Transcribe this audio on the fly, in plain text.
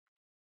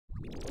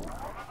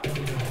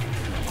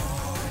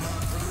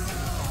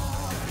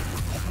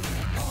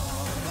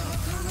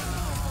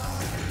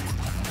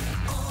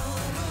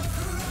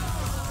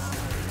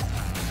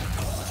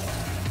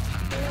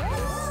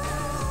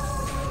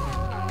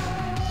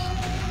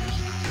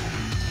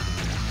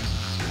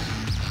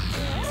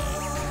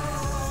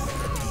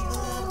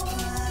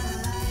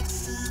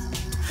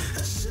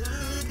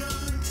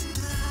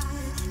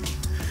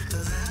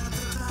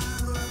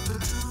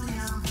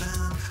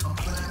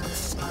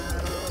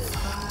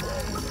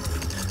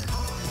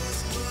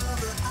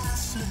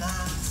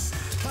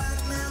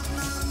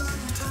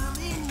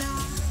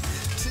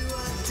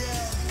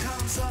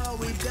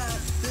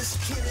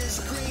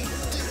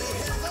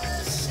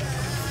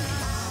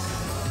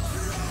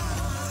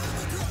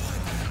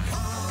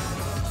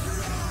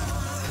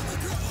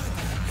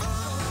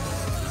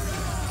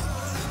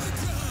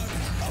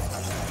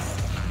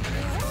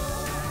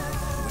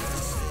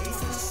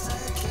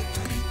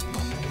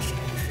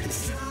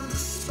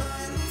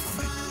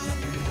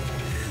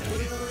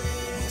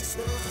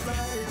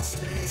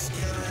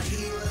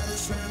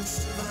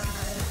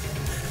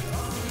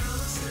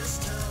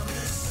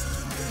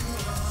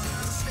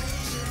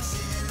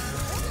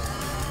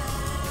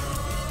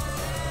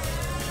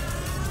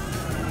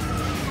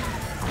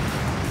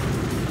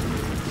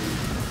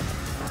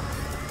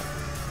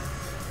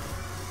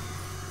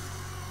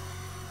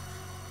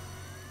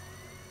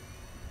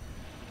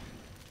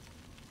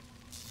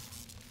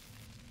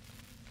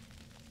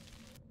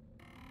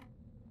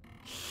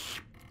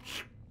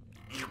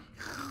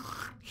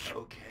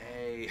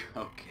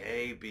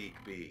Okay,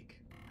 Beak-Beak.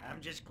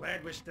 I'm just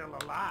glad we're still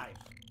alive.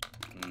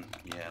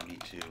 Yeah, me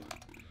too.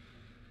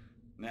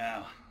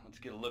 Now, let's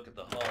get a look at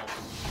the hull.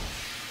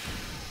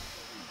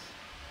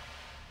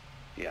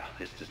 Yeah,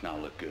 this does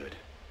not look good.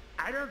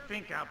 I don't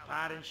think our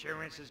part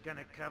insurance is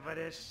gonna cover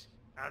this.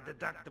 Our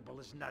deductible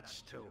is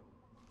nuts too.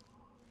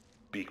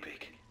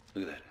 Beak-Beak,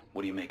 look at that.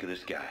 What do you make of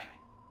this guy?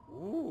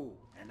 Ooh,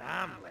 an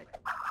omelet.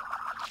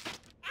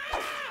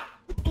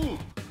 Ooh.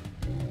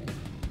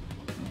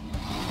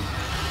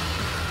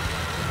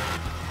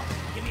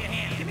 Give me a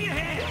hand, give me a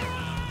hand!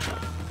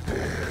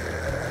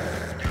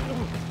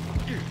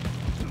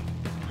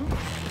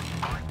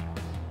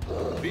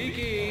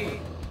 Beaky!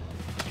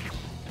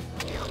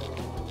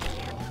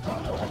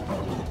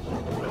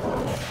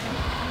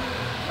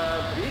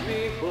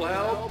 Beak-Beak will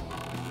help.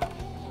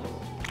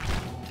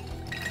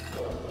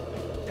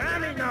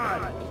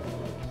 Tommynaut!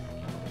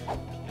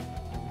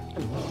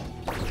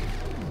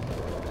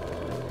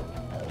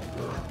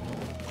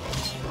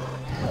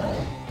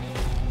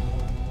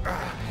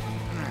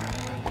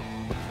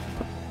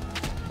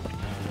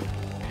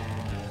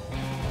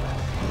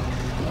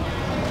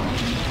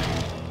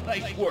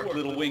 Nice work,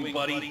 little wing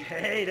buddy.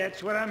 Hey,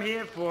 that's what I'm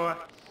here for.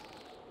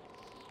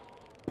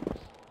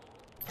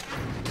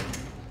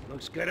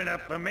 Looks good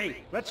enough for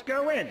me. Let's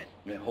go in.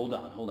 Yeah, hold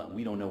on.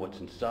 We don't know what's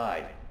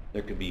inside.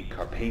 There could be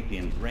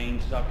Carpathian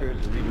brain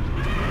suckers or even...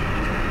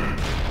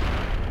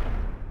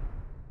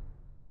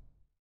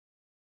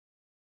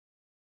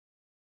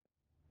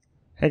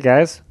 Hey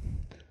guys.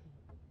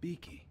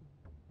 Beaky,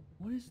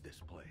 what is this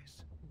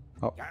place?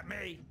 Oh. Got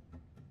me.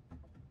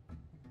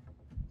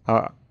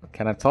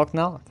 Can I talk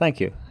now? Thank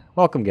you.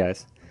 Welcome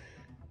guys.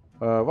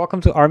 Welcome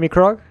to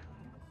Armikrog.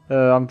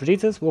 I'm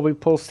Fgeitas. I'll be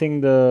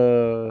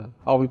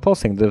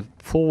posting the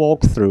full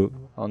walkthrough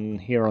on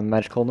here on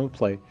Magical New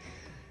Play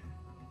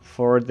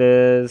for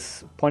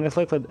this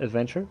point-and-click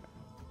adventure.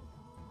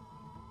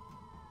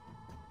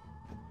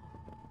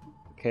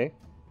 Okay.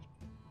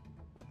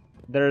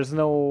 There's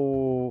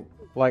no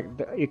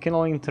you can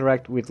only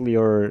interact with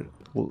your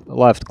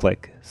left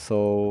click.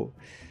 So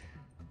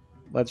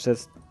let's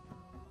just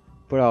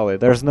put it away.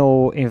 There's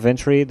no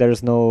inventory.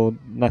 There's no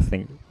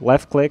nothing.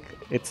 Left click.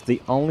 It's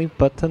the only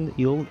button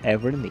you'll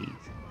ever need.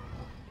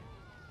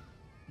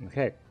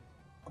 Okay,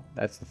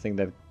 that's the thing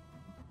that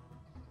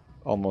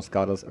almost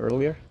got us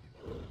earlier.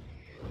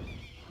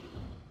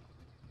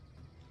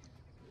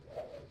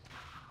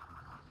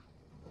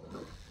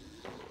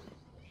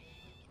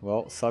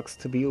 Well, sucks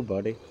to be you,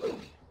 buddy.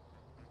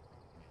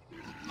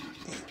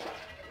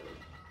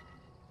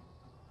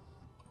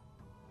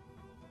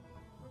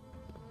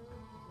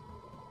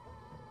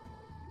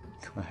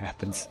 What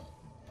happens?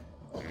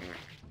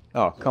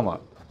 Oh, come on.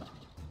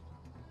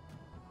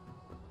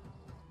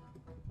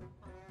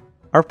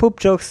 Are poop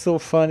jokes still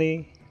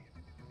funny?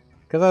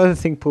 Because I don't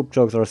think poop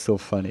jokes are still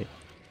funny.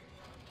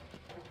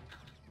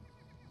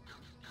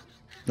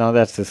 No,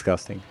 that's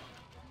disgusting.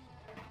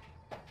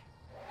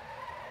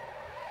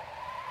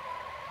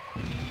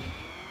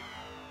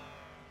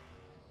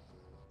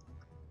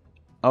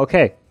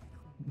 Okay.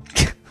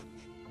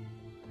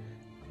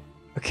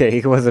 Okay,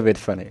 it was a bit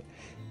funny.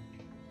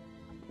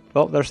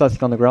 Well, there's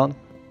nothing on the ground.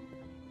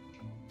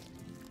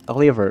 A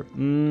lever.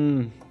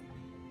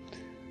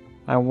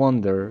 I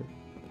wonder.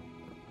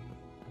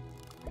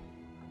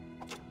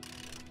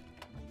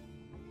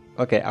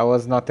 Okay, I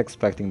was not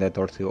expecting that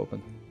door to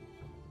open.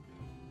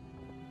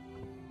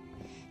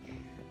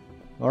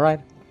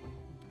 Alright.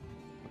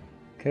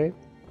 Okay.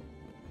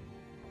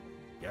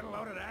 Get a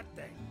load of that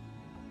thing.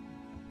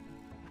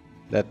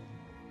 That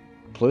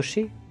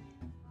plushie?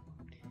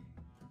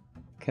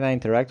 Can I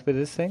interact with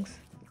these things?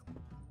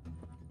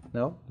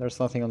 No? There's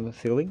nothing on the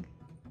ceiling?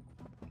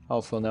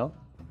 Also no.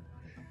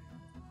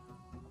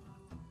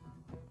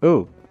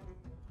 Ooh!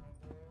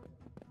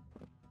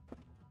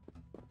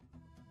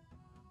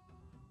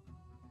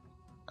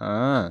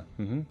 Ah,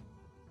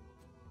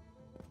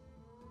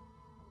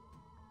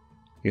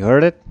 You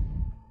heard it?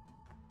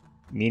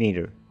 Me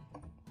neither.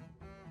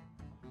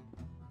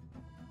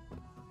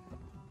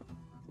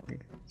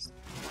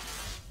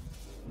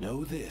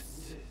 Know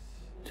this.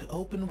 To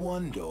open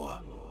one door,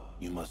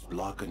 you must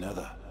block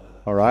another.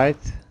 Alright.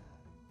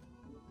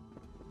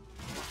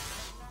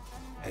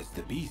 As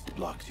the beast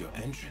blocks your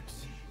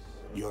entrance,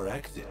 your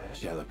exit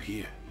shall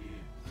appear.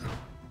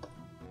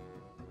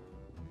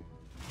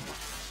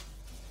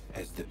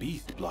 As the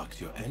beast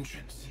blocks your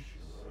entrance,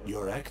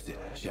 your exit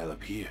shall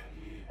appear.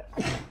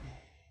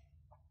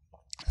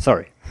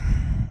 Sorry.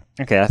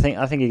 Okay, I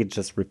think it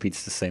just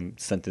repeats the same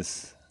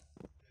sentence.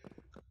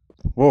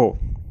 Whoa.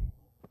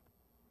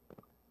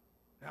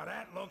 Now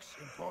that looks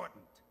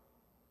important.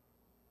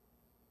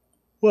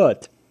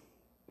 What?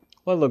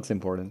 What looks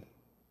important?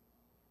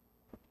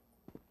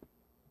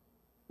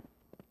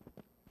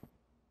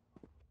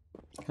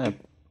 Can I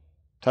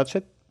touch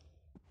it?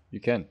 You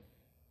can.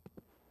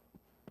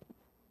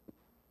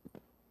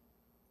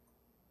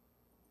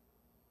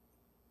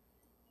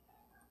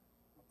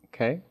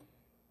 Okay.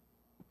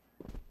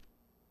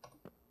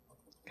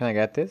 Can I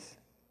get this?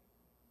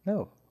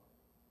 No.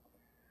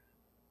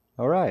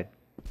 Alright.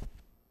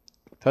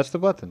 Touch the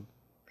button.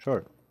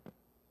 Sure.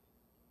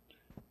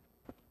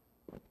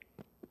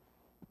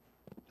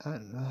 I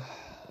don't know.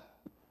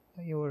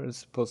 You were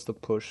supposed to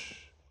push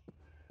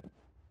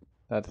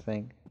that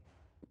thing.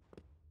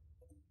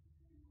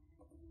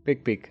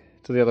 Beak-Beak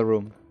to the other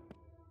room.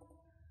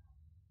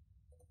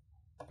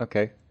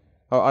 Okay.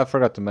 Oh, I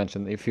forgot to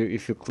mention, if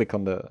you click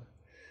on the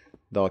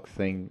dog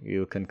thing,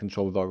 you can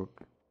control the dog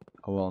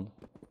alone.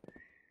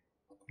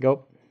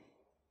 Go.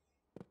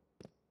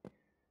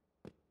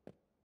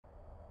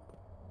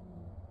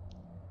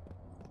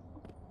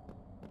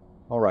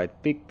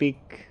 Alright,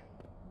 Beak-Beak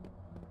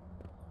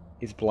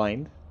is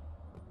blind,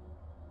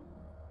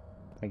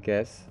 I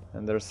guess,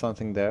 and there's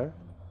something there.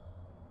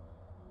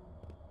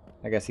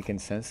 I guess he can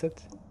sense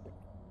it.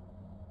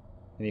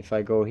 And if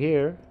I go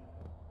here,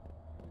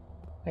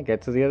 I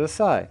get to the other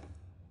side.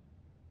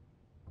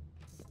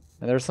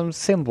 And there's some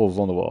symbols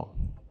on the wall.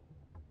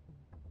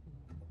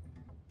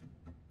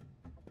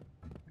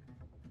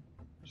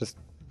 Just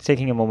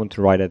taking a moment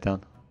to write it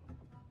down.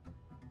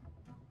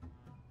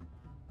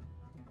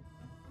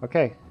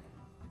 Okay.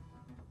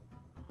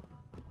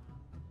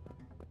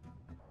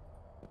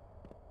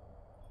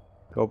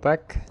 Go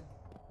back.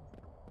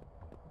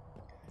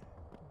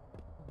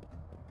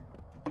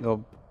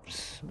 Go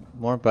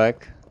more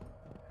back.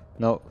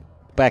 No,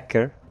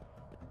 backer.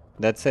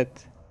 That's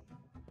it.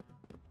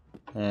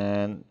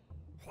 And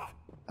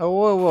oh,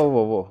 whoa, whoa,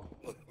 whoa, whoa.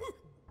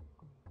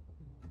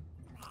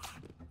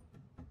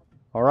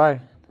 All right.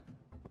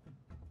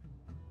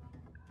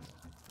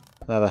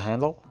 Another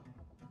handle.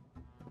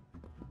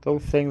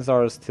 Those things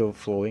are still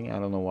floating. I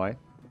don't know why.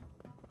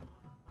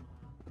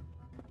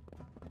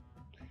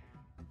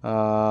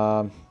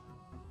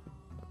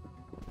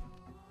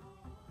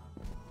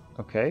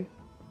 Okay.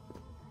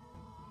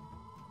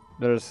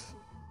 There's...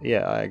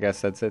 yeah, I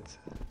guess that's it.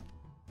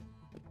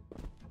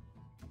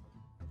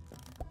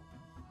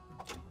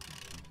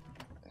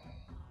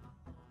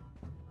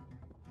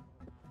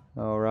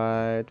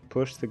 Alright,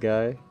 push the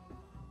guy.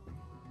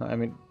 I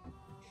mean...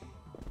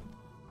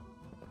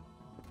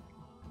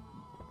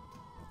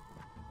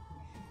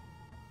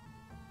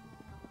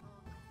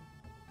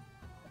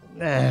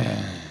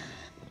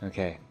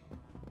 okay.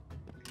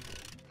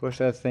 Push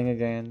that thing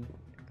again.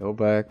 Go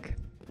back.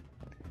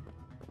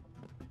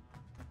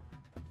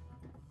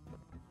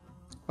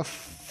 For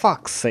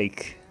fuck's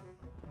sake.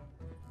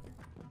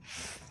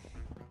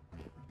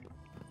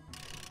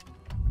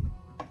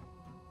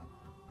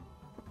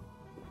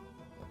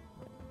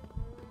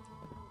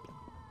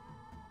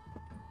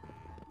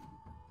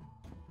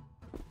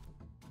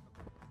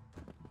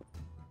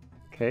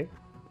 Okay.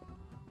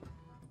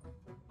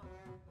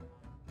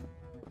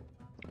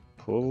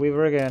 Pull the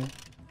lever again.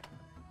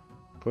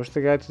 Push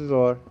the guy to the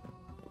door.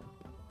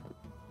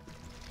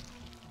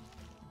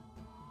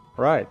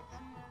 Right.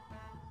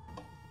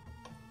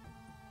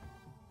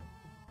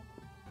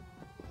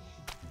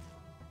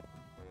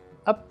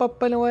 Up,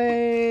 up, and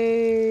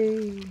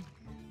away!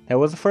 That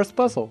was the first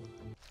puzzle.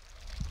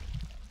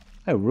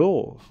 I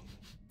rule.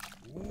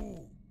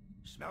 Ooh,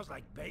 smells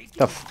like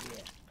bacon.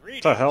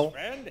 The hell?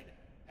 Friend.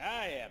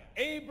 I am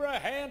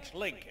Abraham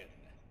Lincoln.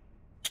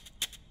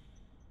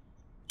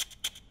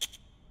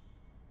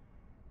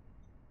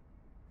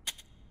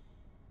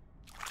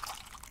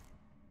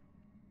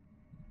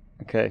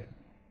 Okay.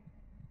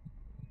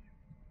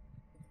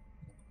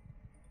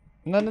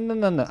 No, no, no,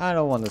 no, no. I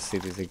don't want to see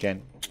this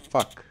again.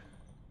 Fuck.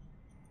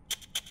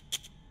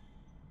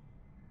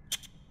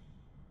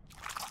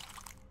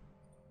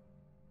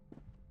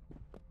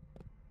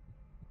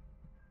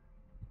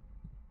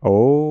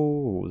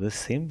 the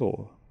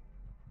symbol.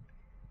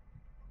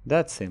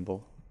 That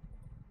symbol.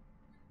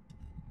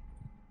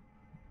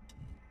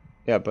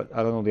 Yeah, but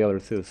I don't know the other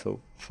two, so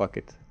fuck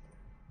it.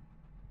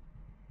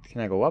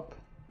 Can I go up?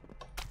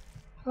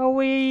 Oh,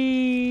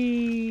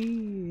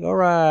 wee!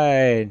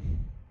 Alright.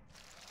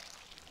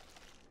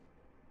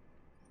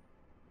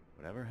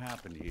 Whatever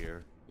happened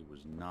here, it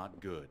was not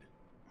good.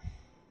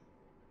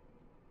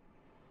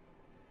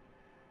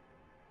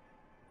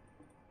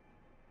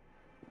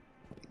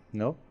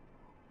 No?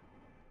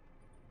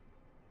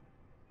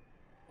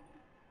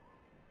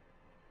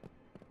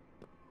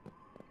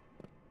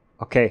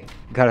 Okay,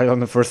 got it on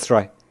the first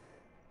try.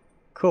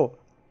 Cool.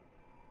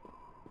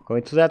 Go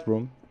into that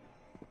room.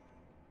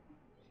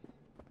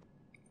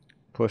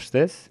 Push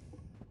this.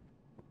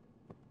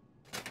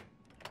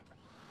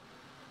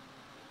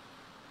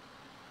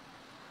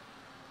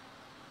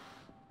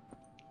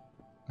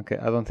 Okay,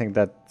 I don't think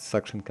that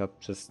suction cup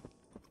just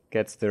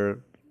gets there,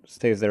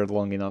 stays there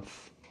long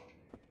enough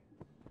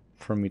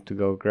for me to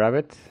go grab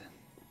it.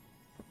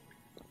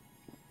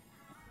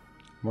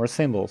 More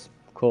symbols.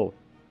 Cool.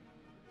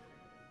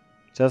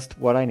 Just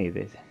what I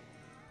needed.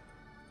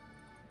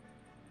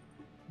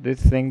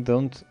 This thing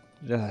don't...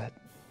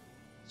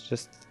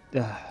 just...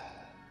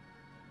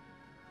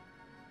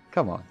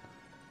 come on.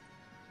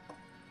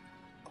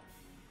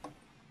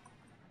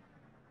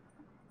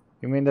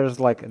 You mean there's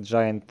like a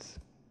giant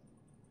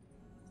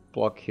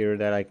block here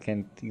that I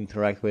can't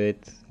interact with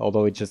it,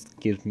 although it just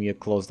gives me a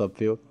closed up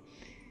view?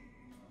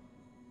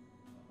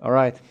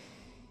 Alright.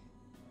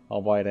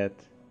 I'll buy that.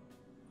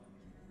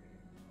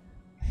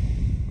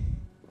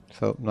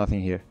 So,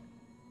 nothing here.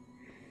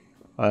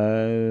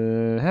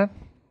 Huh?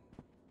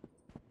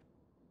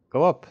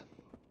 Go up.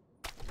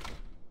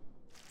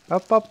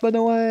 Up, up, and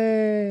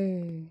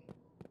away!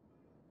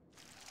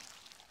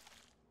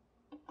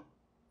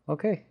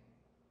 Okay.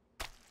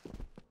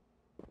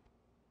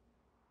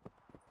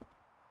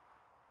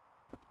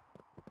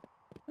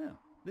 Well,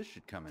 this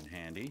should come in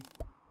handy.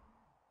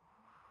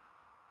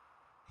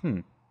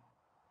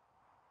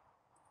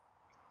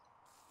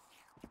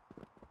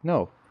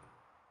 No.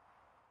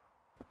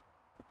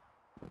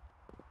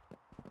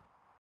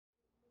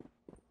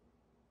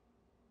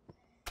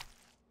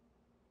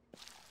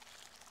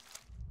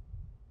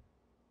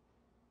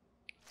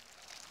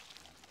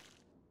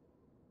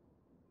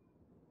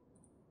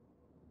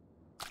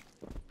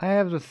 I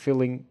have the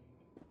feeling...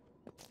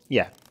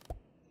 yeah.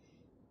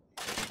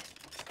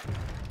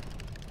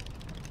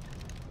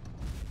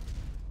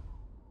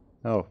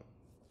 Oh.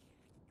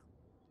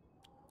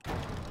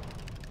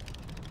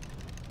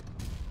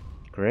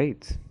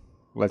 Great.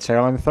 Let's try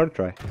on the third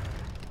try.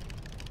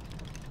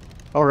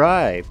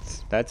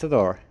 Alright, that's a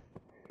door.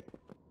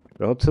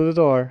 Go to the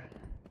door.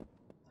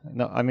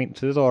 No, I mean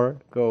to the door.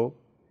 Go.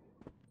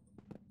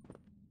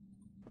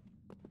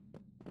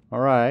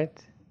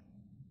 Alright.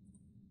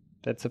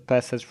 That's a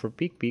passage for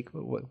Beak-Beak.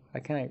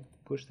 Can I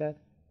push that?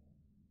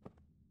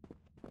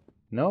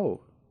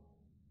 No.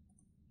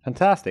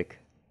 Fantastic.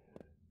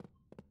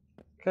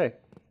 Okay.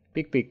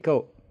 Beak-Beak,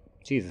 go.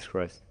 Jesus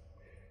Christ.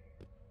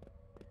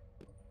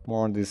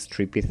 More on these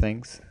trippy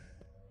things.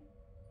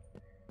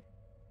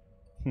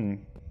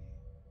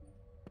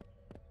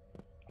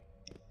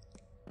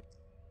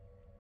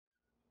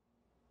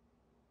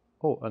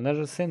 Oh,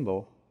 another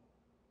symbol.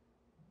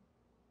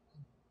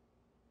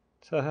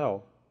 What the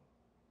hell?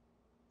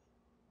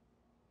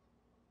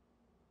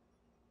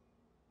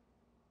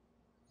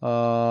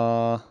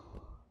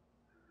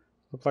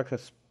 Looks like a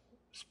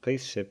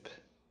spaceship.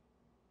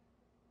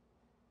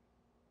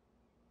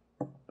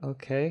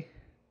 Okay.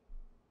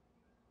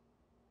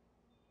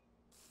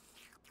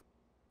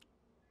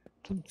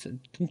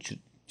 Don't you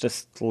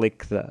just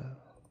lick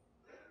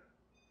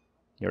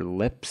your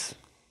lips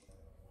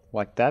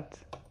like that?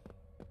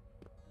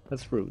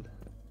 That's rude.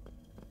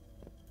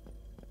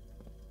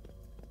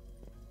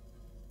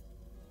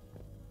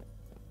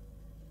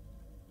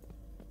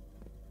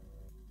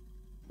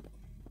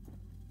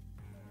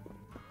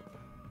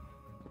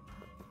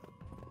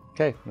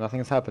 Okay, nothing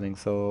is happening,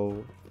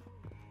 so...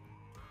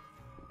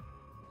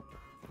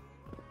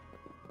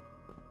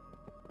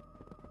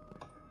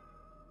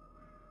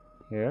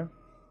 here.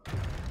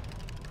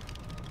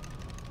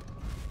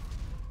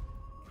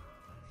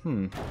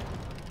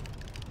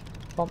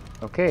 Oh,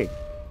 okay.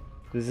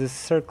 This is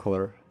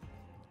circular.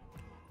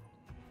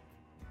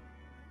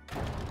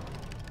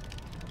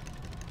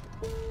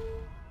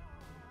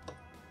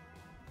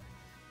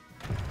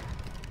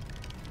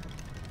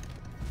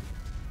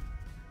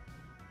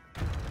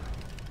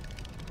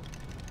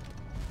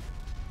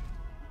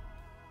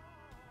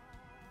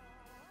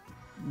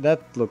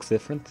 That looks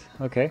different.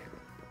 Okay.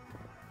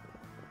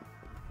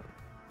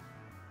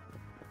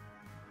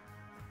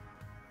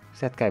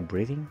 Is that guy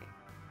breathing?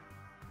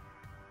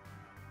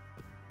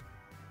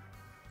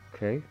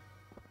 Okay.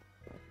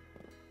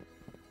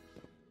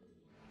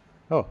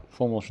 Oh,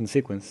 full motion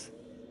sequence.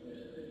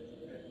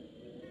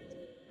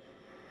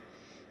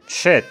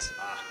 Shit!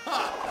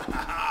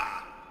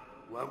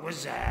 What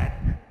was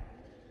that?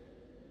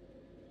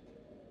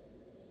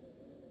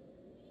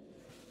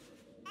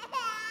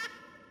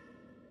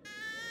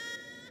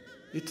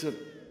 It's a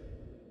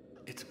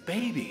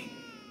baby.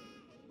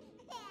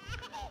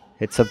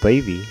 It's a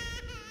baby.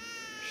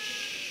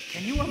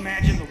 Can you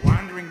imagine the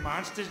wandering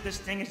monsters this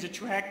thing is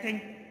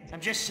attracting?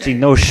 I'm just Gee, saying.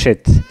 no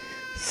shit.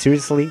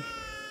 Seriously?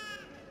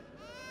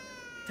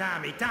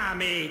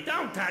 Tommy,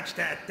 don't touch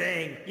that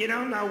thing. You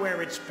don't know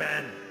where it's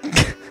been.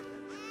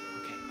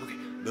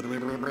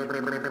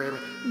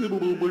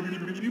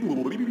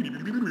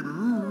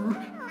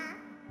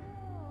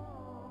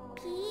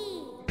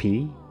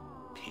 P?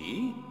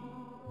 P?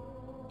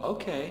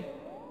 Okay.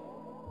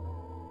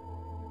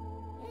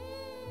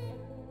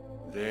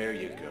 There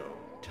you go.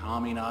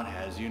 Tommynaut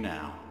has you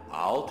now.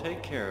 I'll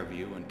take care of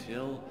you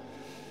until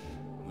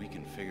we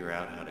can figure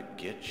out how to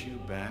get you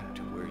back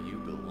to where you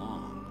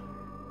belong.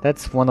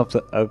 That's one of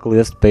the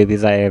ugliest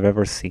babies I have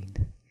ever seen.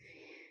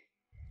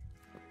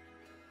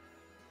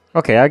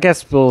 Okay, I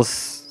guess we'll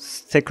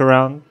stick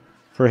around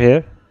for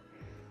here.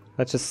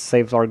 Let's just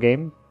save our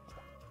game.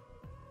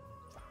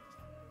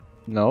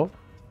 No.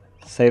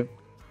 Save.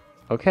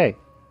 Okay.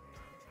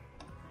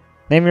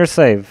 Name your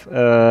save.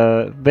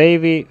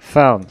 Baby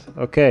found.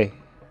 Okay.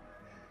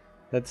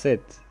 That's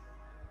it.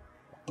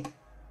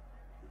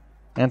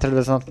 Enter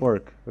does not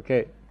work.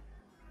 Okay.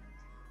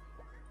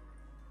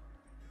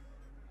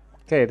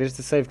 Okay, there's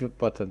the save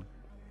button.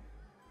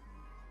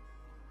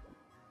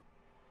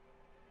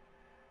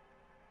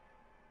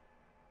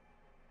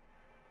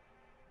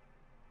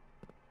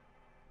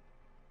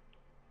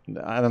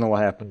 I don't know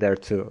what happened there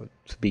to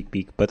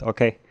Beak-Beak, but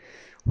okay.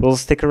 We'll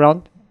stick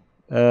around.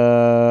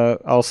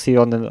 I'll see you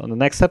on the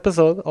next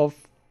episode of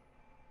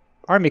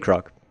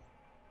Armikrog.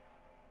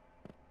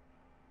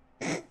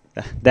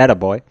 That a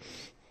boy.